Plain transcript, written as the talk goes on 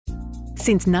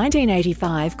Since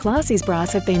 1985, Classy's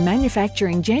Brass have been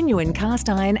manufacturing genuine cast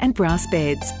iron and brass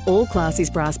beds. All Classy's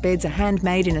Brass beds are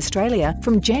handmade in Australia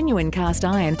from genuine cast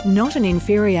iron, not an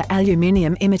inferior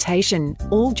aluminium imitation.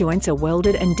 All joints are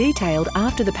welded and detailed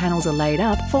after the panels are laid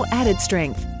up for added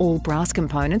strength. All brass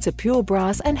components are pure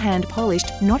brass and hand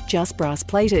polished, not just brass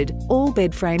plated. All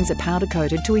bed frames are powder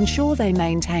coated to ensure they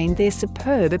maintain their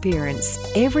superb appearance.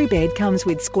 Every bed comes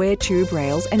with square tube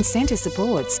rails and centre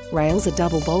supports. Rails are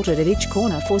double bolted at each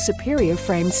corner for superior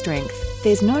frame strength.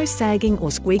 There's no sagging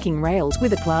or squeaking rails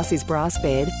with a Classy's Brass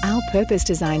bed. Our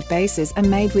purpose-designed bases are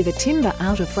made with a timber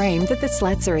outer frame that the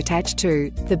slats are attached to.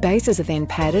 The bases are then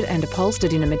padded and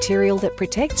upholstered in a material that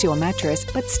protects your mattress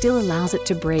but still allows it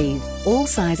to breathe. All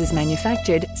sizes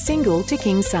manufactured, single to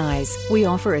king size. We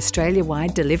offer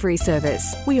Australia-wide delivery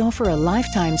service. We offer a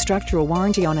lifetime structural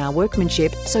warranty on our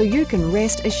workmanship, so you can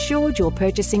rest assured you're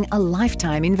purchasing a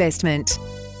lifetime investment.